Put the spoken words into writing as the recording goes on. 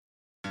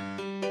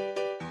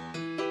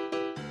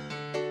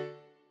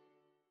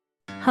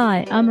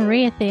Hi, I'm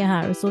Maria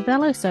Theoharis, or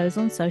Velosos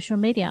on social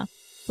media.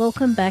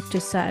 Welcome back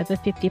to So Over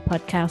 50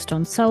 podcast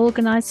on So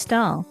Organised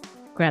Style.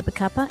 Grab a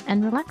cuppa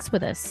and relax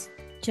with us.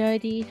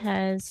 Jody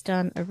has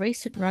done a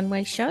recent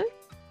runway show.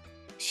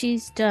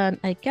 She's done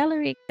a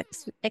gallery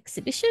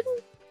exhibition.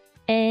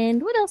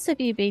 And what else have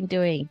you been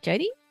doing,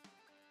 Jody?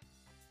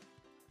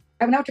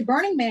 I went out to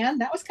Burning Man.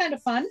 That was kind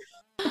of fun.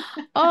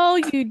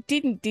 Oh, you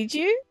didn't, did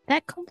you?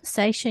 That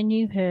conversation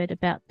you heard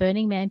about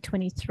Burning Man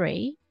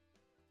 23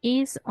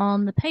 is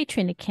on the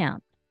Patreon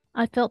account.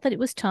 I felt that it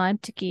was time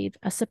to give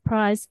a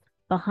surprise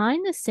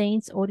behind the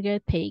scenes audio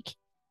peek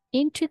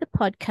into the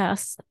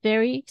podcast's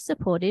very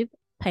supportive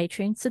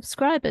Patreon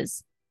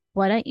subscribers.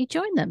 Why don't you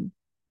join them?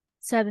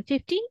 So the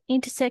 50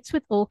 intersects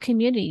with all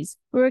communities.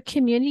 We're a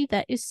community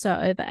that is so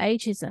over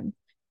ageism.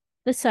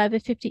 The Sober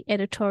 50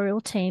 editorial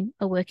team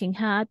are working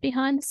hard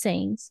behind the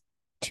scenes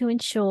to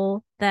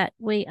ensure that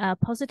we are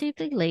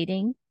positively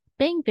leading,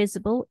 being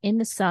visible in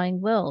the sewing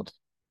world.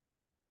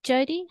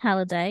 Jody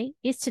Halliday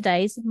is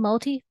today's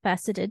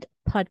multifaceted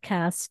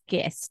podcast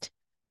guest.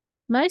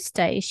 Most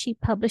days she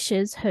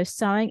publishes her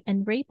sewing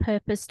and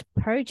repurposed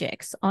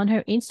projects on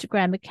her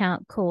Instagram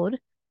account called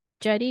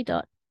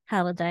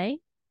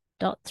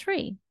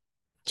jody.halliday.3.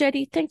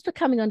 Jody, thanks for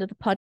coming onto the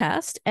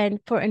podcast and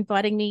for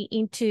inviting me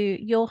into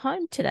your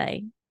home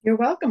today. You're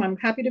welcome. I'm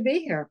happy to be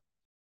here.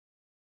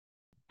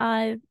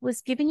 I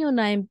was given your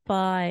name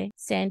by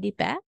Sandy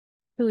Batt,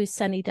 who is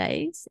Sunny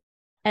Days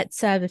at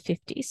Sober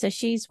 50. So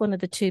she's one of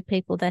the two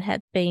people that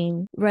have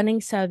been running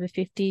Sober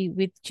 50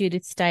 with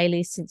Judith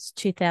Staley since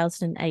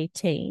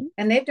 2018.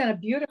 And they've done a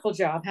beautiful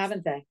job,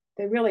 haven't they?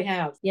 They really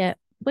have. Yeah.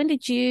 When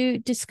did you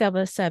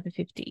discover Sober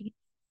 50?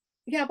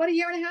 Yeah, about a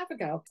year and a half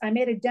ago. I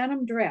made a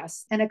denim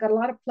dress and it got a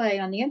lot of play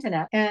on the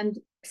internet. And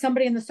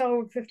somebody in the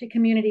Sober 50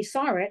 community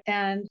saw it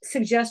and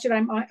suggested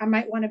I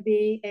might want to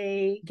be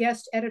a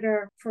guest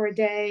editor for a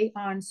day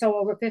on So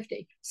Over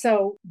 50.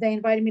 So they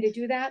invited me to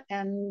do that.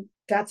 And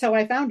that's how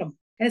I found them.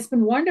 And it's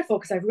been wonderful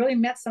because I've really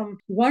met some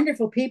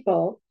wonderful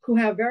people who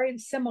have very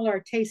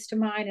similar tastes to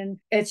mine. And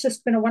it's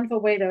just been a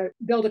wonderful way to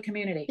build a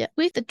community. Yeah.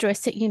 With the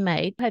dress that you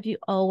made, have you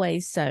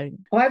always sewn?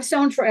 Oh, I've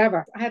sewn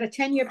forever. I had a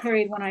 10-year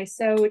period when I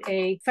sewed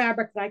a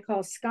fabric that I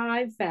call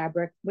sky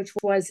fabric, which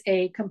was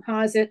a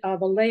composite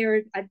of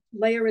I'd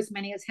layer as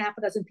many as half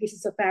a dozen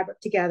pieces of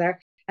fabric together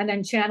and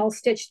then channel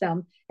stitch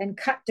them and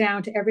cut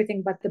down to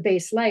everything but the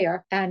base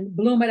layer and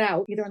bloom it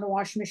out either in the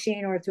washing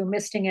machine or through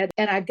misting it.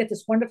 And I'd get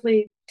this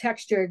wonderfully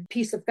textured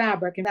piece of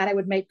fabric and that I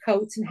would make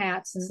coats and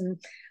hats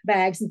and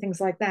bags and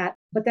things like that.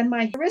 But then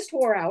my wrist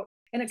wore out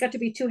and it got to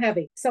be too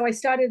heavy. So I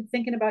started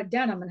thinking about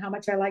denim and how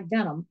much I like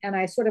denim. And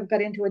I sort of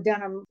got into a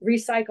denim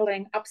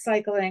recycling,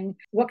 upcycling.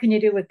 What can you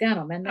do with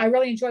denim? And I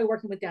really enjoy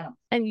working with denim.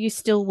 And you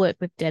still work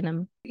with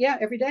denim? Yeah,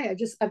 every day.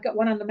 I've got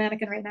one on the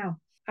mannequin right now.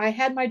 I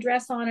had my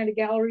dress on at a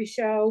gallery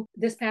show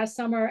this past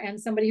summer, and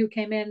somebody who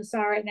came in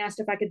saw it and asked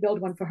if I could build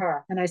one for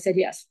her. And I said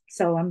yes.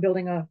 So I'm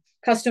building a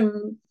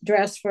custom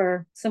dress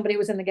for somebody who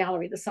was in the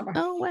gallery this summer.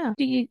 Oh, wow.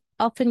 Do you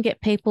often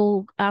get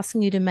people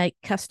asking you to make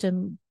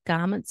custom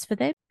garments for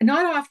them?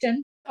 Not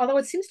often, although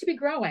it seems to be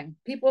growing.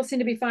 People seem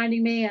to be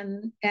finding me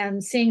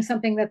and seeing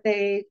something that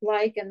they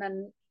like and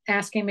then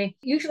asking me.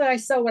 Usually I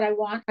sew what I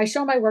want. I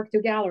show my work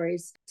through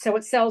galleries. So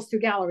it sells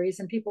through galleries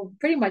and people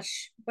pretty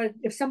much, but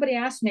if somebody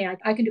asks me,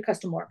 I can do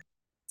custom work.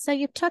 So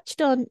you've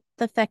touched on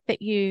the fact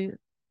that you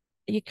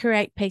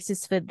create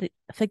pieces for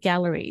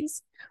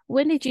galleries.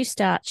 When did you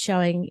start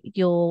showing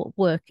your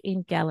work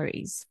in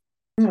galleries?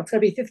 It's going to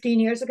be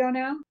 15 years ago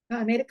now.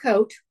 I made a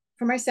coat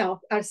for myself,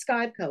 a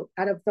sky coat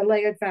out of the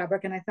layered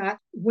fabric. And I thought,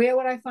 where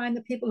would I find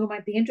the people who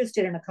might be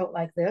interested in a coat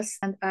like this?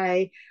 And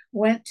I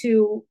went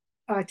to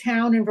a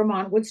town in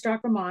Vermont,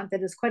 Woodstock, Vermont,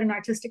 that is quite an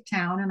artistic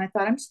town. And I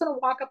thought, I'm just going to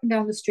walk up and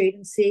down the street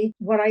and see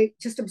what I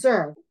just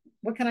observed.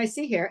 What can I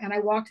see here? And I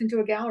walked into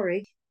a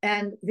gallery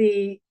and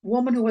the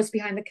woman who was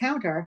behind the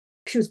counter,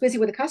 she was busy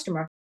with a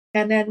customer.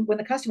 And then when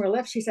the customer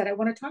left, she said, I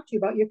want to talk to you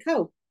about your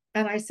coat.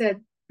 And I said,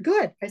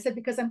 good. I said,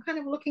 because I'm kind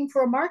of looking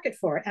for a market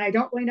for it. And I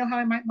don't really know how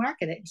I might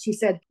market it. And she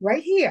said,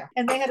 right here.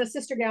 And they had a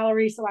sister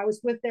gallery. So I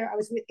was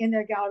in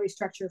their gallery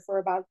structure for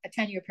about a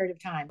 10-year period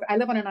of time. I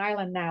live on an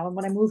island now. And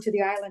when I moved to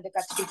the island, it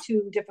got to be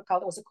too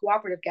difficult. It was a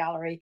cooperative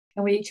gallery.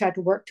 And we each had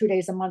to work 2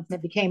 days a month. And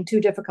it became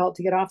too difficult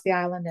to get off the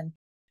island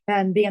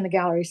and be in the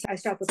gallery. So I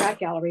stopped with that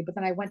gallery. But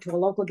then I went to a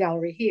local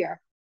gallery here.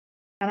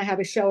 And I have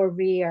a show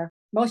every year.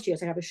 Most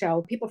years I have a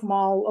show. People from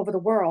all over the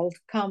world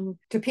come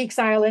to Peaks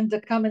Island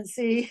to come and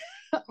see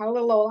our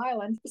little old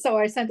island. So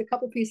I sent a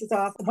couple pieces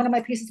off. One of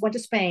my pieces went to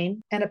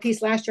Spain, and a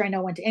piece last year I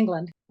know went to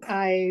England.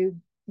 I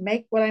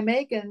make what I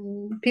make,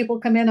 and people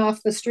come in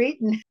off the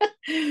street, and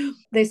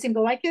they seem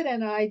to like it,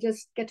 and I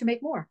just get to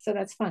make more. So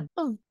that's fun.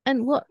 Oh,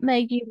 and what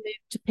made you move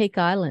to Peak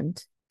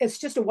Island? It's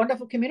just a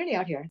wonderful community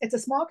out here. It's a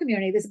small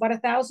community. There's about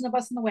 1,000 of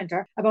us in the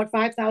winter, about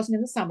 5,000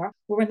 in the summer.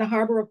 We're in the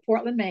harbor of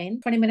Portland,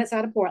 Maine, 20 minutes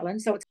out of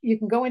Portland. So you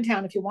can go in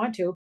town if you want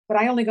to. but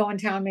I only go in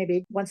town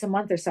maybe once a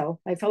month or so.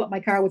 I fill up my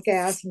car with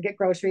gas and get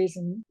groceries.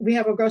 And we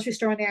have a grocery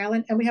store on the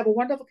island, and we have a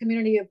wonderful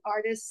community of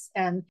artists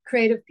and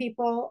creative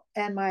people.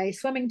 And my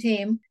swimming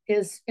team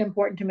is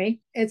important to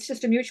me. It's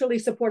just a mutually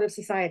supportive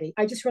society.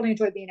 I just really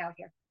enjoy being out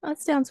here.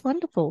 That sounds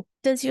wonderful.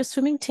 Does your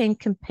swimming team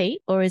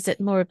compete, or is it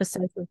more of a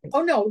social thing?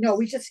 Oh no,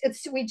 we just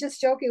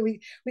joke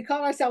it. We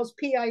call ourselves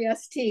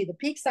PIST, the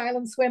Peaks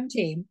Island Swim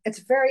Team.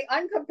 It's very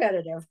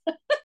uncompetitive.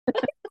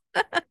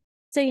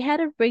 So you had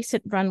a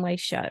recent runway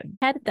show.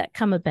 How did that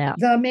come about?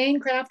 The main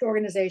craft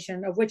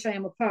organization, of which I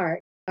am a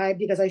part,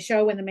 because I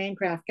show in the main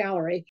craft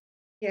gallery,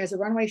 has a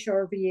runway show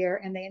every year,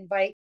 and they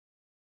invite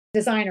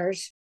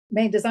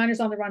main designers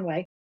on the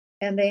runway,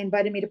 and they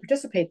invited me to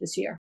participate this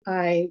year.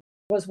 I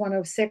was one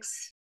of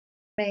 6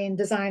 main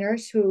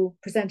designers who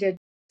presented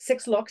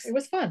 6 looks. It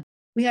was fun.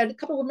 We had a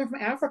couple of women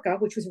from Africa,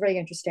 which was very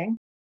interesting.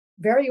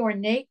 Very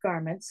ornate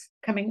garments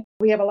coming.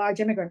 We have a large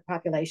immigrant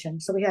population,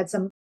 so we had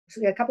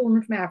a couple of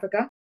women from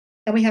Africa.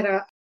 And we had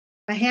a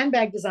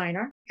handbag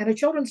designer and a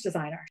children's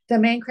designer. The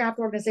Maine Craft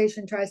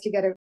Organization tries to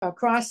get a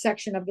cross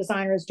section of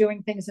designers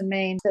doing things in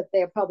Maine that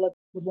their public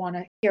would want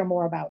to hear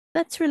more about.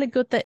 That's really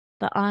good that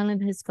the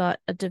island has got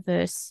a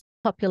diverse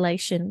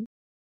population,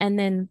 and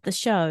then the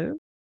show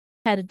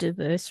had a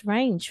diverse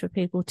range for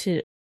people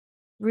to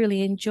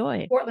really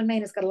enjoy. Portland,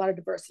 Maine has got a lot of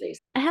diversity.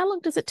 How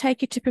long does it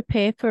take you to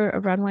prepare for a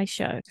runway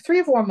show? 3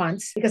 or 4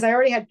 months, because I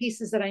already had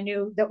pieces that I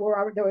knew that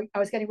I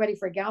was getting ready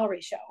for a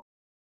gallery show.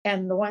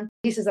 And the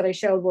pieces that I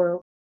showed were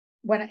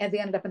when they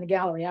ended up in the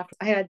gallery after.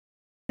 I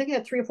think I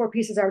had 3 or 4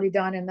 pieces already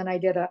done, and then I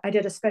did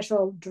a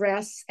special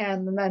dress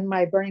and then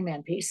my Burning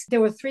Man piece. There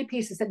were 3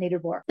 pieces that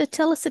needed work. So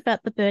tell us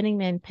about the Burning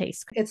Man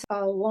piece. It's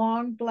a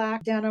long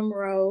black denim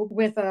robe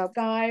with a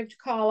skived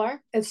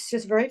collar. It's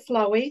just very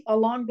flowy. A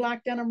long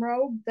black denim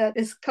robe that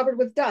is covered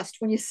with dust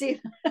when you see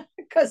it,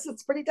 because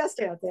it's pretty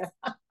dusty out there.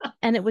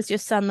 And it was your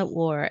son that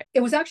wore it.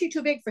 It was actually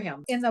too big for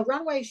him. In the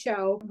runway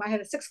show, I had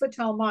a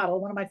 6-foot-tall model.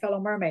 One of my fellow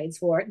mermaids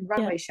wore it in the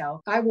runway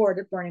show. I wore it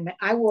at Burning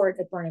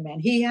Man.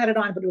 He had it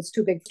on, but it was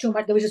too big, too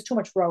much. There was just too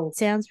much robe.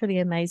 Sounds really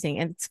amazing.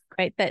 And it's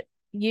great that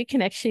you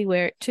can actually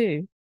wear it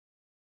too.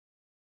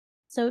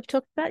 So we've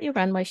talked about your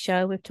runway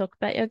show. We've talked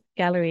about your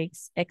gallery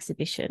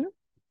exhibition.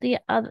 The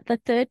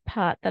third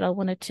part that I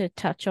wanted to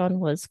touch on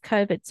was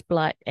COVID's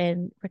blight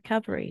and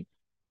recovery.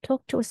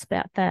 Talk to us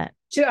about that.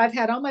 Sure, I've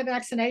had all my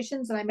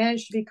vaccinations, and I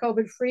managed to be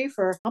COVID-free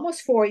for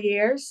almost 4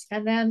 years.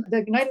 And then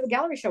the night of the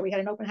gallery show, we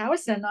had an open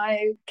house, and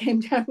I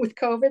came down with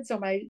COVID. So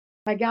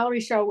my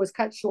gallery show was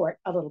cut short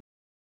a little.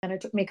 And it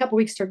took me a couple of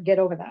weeks to get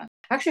over that.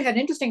 I actually had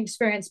an interesting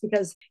experience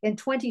because in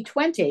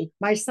 2020,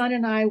 my son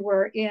and I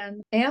were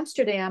in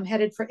Amsterdam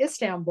headed for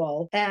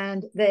Istanbul,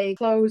 and they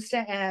closed,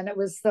 and it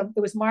was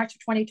March of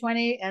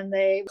 2020, and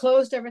they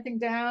closed everything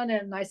down.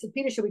 And I said,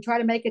 Peter, should we try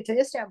to make it to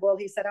Istanbul?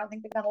 He said, I don't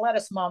think they're going to let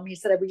us, Mom. He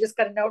said, we just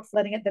got a note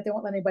that they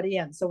won't let anybody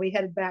in. So we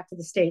headed back to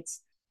the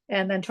States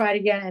and then tried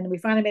again. And we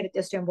finally made it to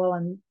Istanbul,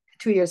 and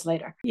 2 years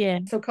later. Yeah.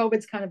 So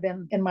COVID's kind of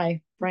been in my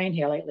brain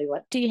here lately.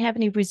 Do you have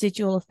any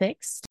residual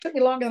effects? It took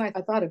me longer than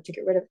I thought of to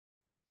get rid of it.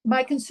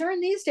 My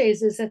concern these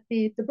days is that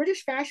the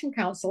British Fashion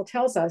Council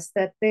tells us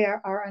that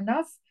there are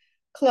enough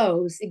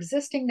clothes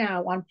existing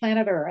now on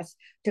planet Earth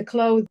to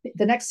clothe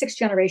the next 6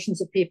 generations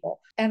of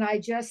people. And I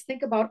just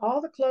think about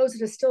all the clothes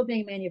that are still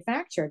being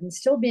manufactured and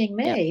still being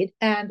made.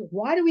 Yeah. And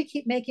why do we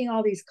keep making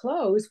all these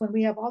clothes when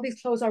we have all these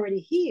clothes already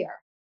here?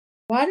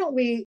 Why don't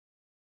we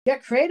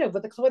get creative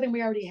with the clothing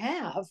we already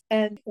have?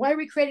 And why are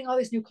we creating all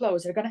these new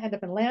clothes? They're going to end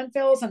up in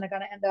landfills, and they're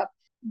going to end up,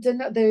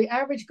 the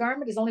average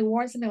garment is only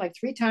worn something like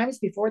 3 times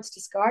before it's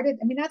discarded.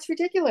 I mean, that's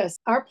ridiculous.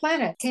 Our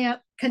planet can't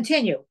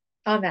continue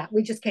on that.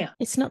 We just can't.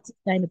 It's not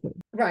sustainable.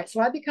 Right.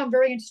 So I've become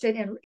very interested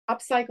in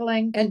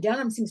upcycling, and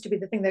denim seems to be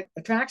the thing that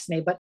attracts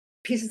me. But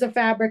pieces of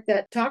fabric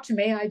that talk to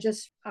me, I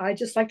just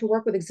like to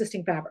work with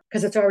existing fabric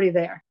because it's already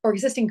there, or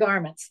existing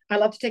garments. I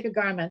love to take a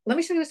garment. Let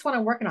me show you this one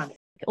I'm working on.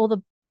 All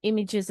the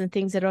images and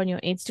things that are on your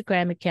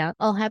Instagram account,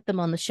 I'll have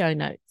them on the show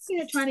notes.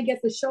 Trying to get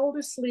the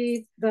shoulder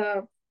sleeve,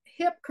 the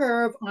hip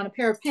curve on a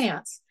pair of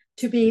pants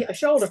to be a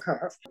shoulder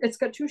curve. It's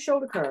got 2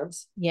 shoulder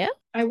curves. Yeah.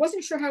 I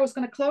wasn't sure how I was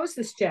going to close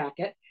this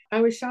jacket. I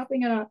was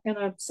shopping in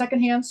a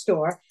secondhand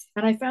store,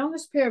 and I found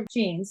this pair of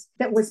jeans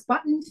that was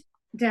buttoned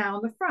down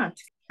the front.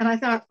 And I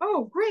thought,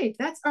 oh, great.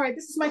 That's all right.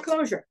 This is my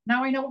closure.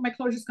 Now I know what my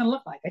closure is going to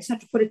look like. I just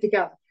have to put it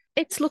together.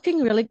 It's looking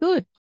really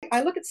good.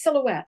 I look at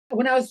silhouette.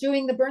 When I was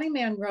doing the Burning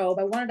Man robe,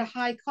 I wanted a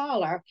high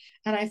collar,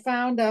 and I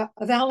found a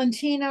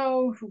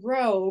Valentino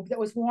robe that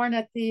was worn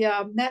at the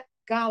Met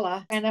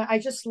Gala, and I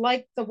just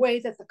liked the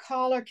way that the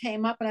collar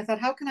came up, and I thought,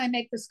 how can I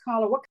make this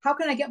collar? How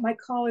can I get my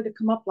collar to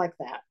come up like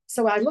that?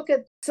 So I look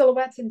at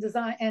silhouettes and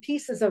design and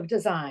pieces of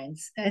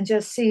designs and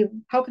just see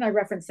how can I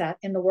reference that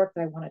in the work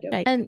that I want to do.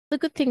 Right. And the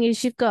good thing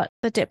is you've got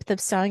the depth of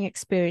sewing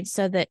experience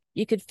so that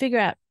you could figure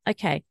out,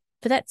 okay,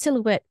 for that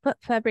silhouette, what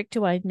fabric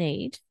do I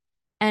need?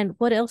 And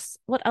what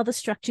other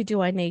structure do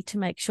I need to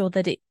make sure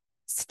that it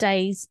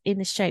stays in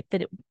the shape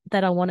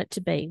that I want it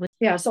to be?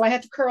 Yeah, so I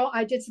had to curl.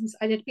 I did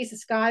a piece of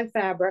sky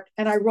fabric,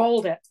 and I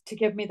rolled it to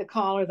give me the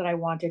collar that I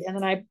wanted. And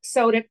then I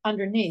sewed it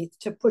underneath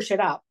to push it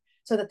up.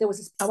 so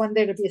that I wanted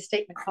there to be a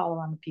statement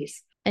collar on the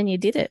piece. And you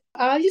did it.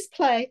 I'll just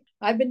play.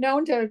 I've been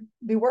known to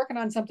be working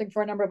on something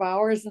for a number of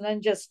hours and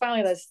then just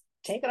finally let's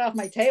take it off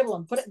my table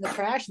and put it in the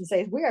trash and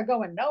say, we are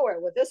going nowhere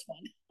with this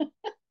one.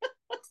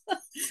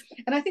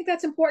 And I think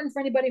that's important for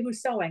anybody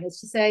who's sewing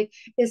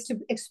is to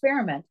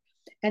experiment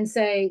and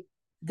say,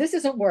 this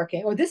isn't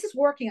working, or this is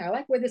working. I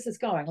like where this is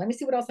going. Let me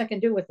see what else I can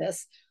do with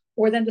this.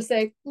 Or then to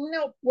say,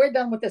 no, we're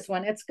done with this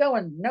one. It's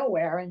going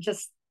nowhere, and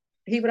just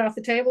heave it off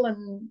the table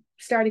and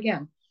start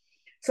again.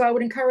 So I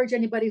would encourage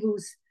anybody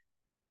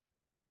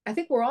I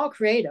think we're all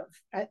creative.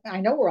 I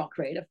know we're all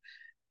creative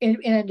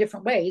in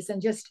different ways,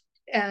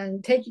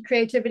 and take your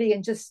creativity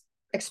and just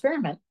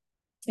experiment,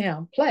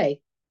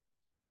 play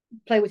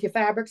with your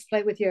fabrics,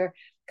 play with your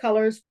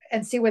colors,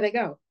 and see where they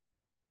go.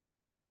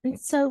 And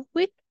so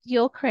with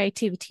your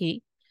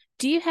creativity,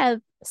 do you have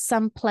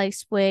some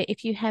place where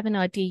if you have an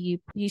idea,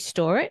 you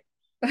store it?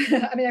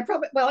 I mean,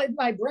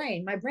 my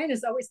brain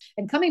is always,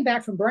 and coming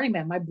back from Burning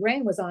Man, my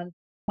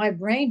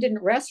brain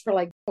didn't rest for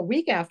like a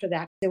week after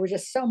that. There was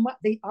just so much,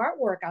 the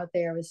artwork out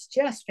there is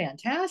just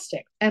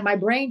fantastic. And my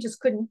brain just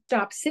couldn't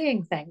stop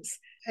seeing things.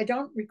 I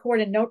don't record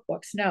in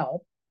notebooks,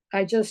 no.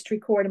 I just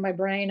record in my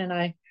brain, and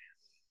I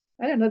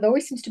don't know, there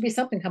always seems to be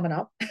something coming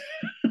up.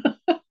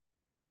 Oh,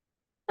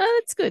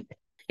 that's good.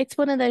 It's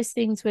one of those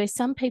things where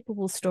some people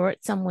will store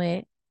it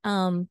somewhere.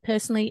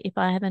 Personally, if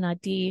I have an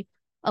idea,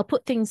 I'll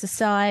put things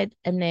aside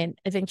and then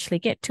eventually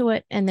get to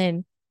it and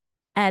then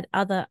add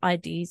other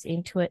ideas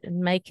into it and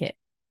make it.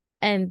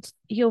 And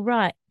you're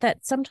right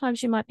that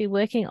sometimes you might be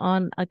working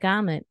on a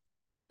garment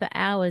for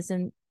hours,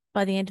 and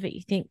by the end of it,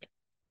 you think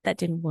that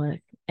didn't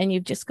work. And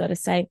you've just got to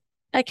say,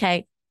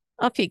 okay,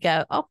 off you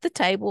go, off the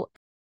table.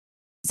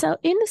 So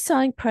in the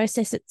sewing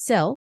process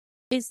itself,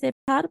 is there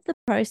part of the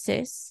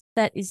process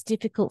that is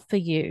difficult for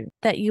you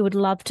that you would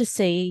love to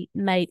see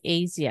made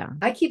easier?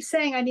 I keep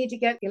saying I need to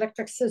get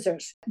electric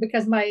scissors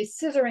because my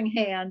scissoring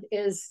hand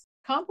is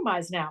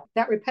compromised now.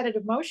 That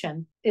repetitive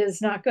motion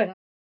is not good.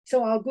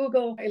 So I'll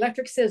Google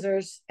electric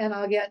scissors and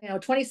I'll get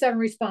 27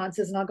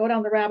 responses, and I'll go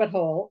down the rabbit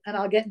hole and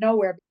I'll get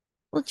nowhere.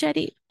 Well,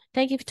 Jody,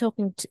 thank you for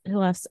talking to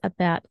us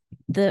about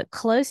the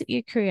clothes that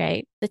you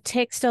create, the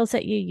textiles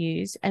that you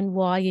use, and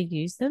why you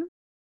use them.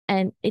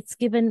 And it's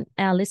given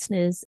our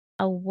listeners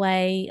a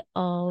way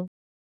of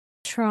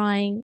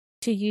trying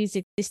to use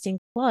existing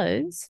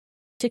clothes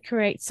to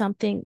create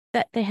something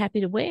that they're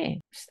happy to wear.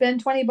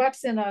 Spend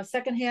 $20 in a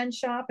secondhand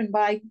shop and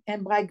buy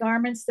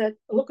garments that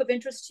look of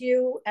interest to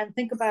you, and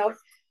think about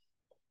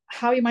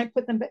how you might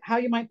put them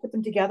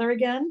together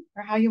again,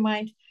 or how you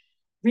might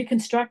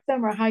reconstruct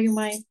them, or how you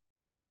might,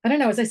 I don't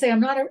know. As I say, I'm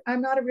not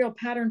a real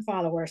pattern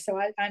follower, so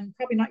I'm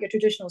probably not your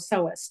traditional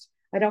sewist.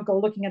 I don't go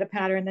looking at a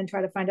pattern and then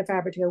try to find a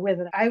fabric to go with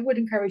it. I would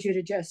encourage you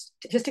to just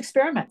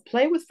experiment,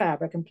 play with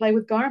fabric and play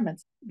with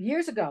garments.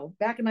 Years ago,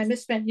 back in my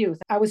misspent youth,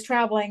 I was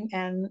traveling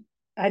and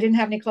I didn't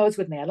have any clothes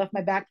with me. I left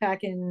my backpack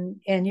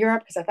in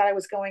Europe because I thought I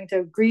was going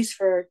to Greece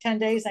for 10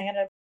 days. I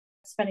ended up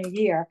spending a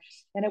year,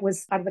 and it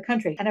was out of the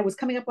country. And it was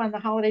coming up on the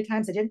holiday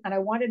times. And I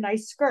wanted a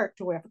nice skirt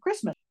to wear for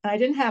Christmas. And I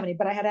didn't have any,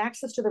 but I had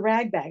access to the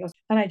rag bag.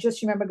 And I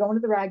just remember going to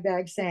the rag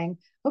bag saying,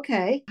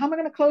 okay, how am I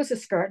going to close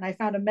this skirt? And I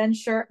found a men's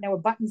shirt, and there were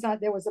buttons on,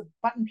 there was a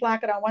button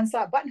placket on one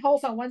side,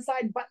 buttonholes on one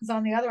side and buttons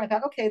on the other. I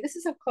thought, okay, this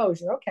is a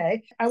closure.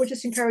 Okay. I would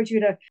just encourage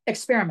you to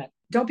experiment.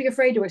 Don't be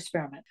afraid to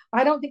experiment.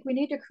 I don't think we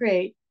need to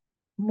create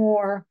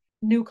more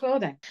new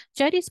clothing.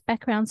 Jody's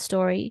background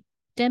story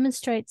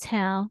demonstrates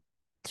how,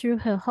 through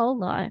her whole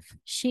life,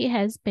 she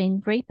has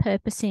been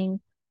repurposing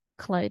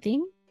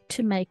clothing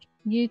to make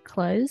new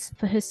clothes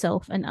for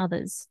herself and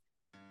others.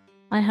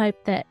 I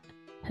hope that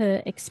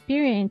her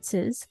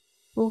experiences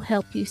will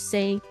help you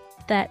see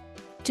that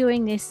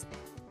doing this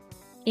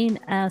in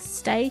a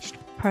staged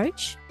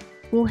approach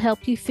will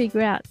help you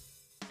figure out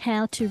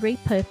how to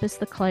repurpose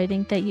the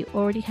clothing that you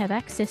already have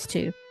access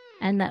to,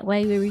 and that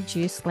way we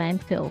reduce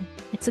landfill.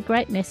 It's a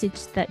great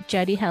message that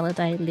Jody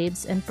Halliday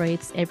lives and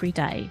breathes every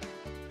day.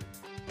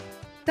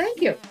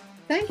 Thank you.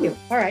 Thank you.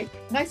 All right.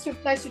 Nice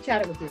to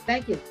chat with you.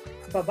 Thank you.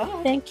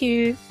 Bye-bye. Thank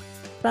you.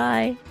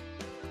 Bye.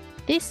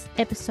 This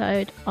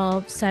episode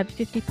of Sober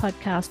 50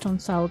 podcast on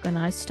Soul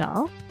Organized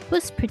Style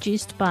was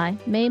produced by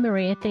me,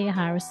 Maria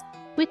Theoharis,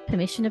 with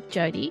permission of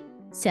Jody,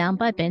 sound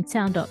by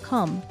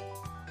bensound.com.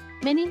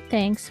 Many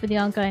thanks for the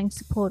ongoing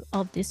support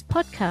of this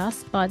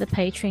podcast by the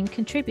Patreon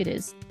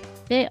contributors.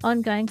 Their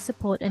ongoing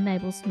support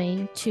enables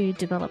me to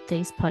develop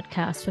these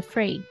podcasts for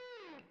free.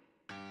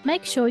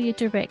 Make sure you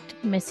direct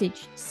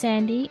message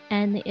Sandy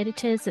and the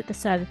editors at the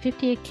Sober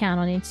 50 account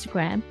on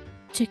Instagram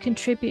to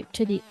contribute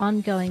to the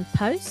ongoing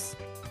posts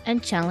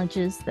and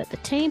challenges that the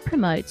team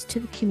promotes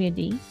to the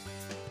community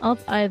of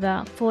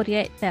over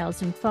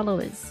 48,000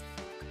 followers.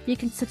 You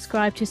can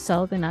subscribe to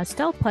Soul Organized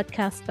Style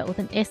podcast, but with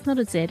an S, not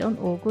a Z, on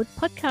all good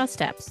podcast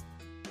apps.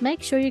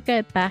 Make sure you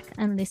go back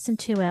and listen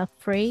to our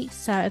free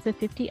Sober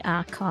 50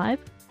 archive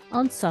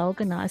on Soul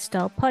Organized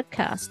Style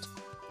podcast.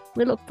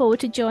 We look forward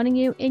to joining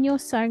you in your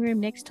sewing room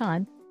next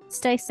time.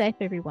 Stay safe,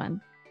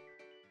 everyone.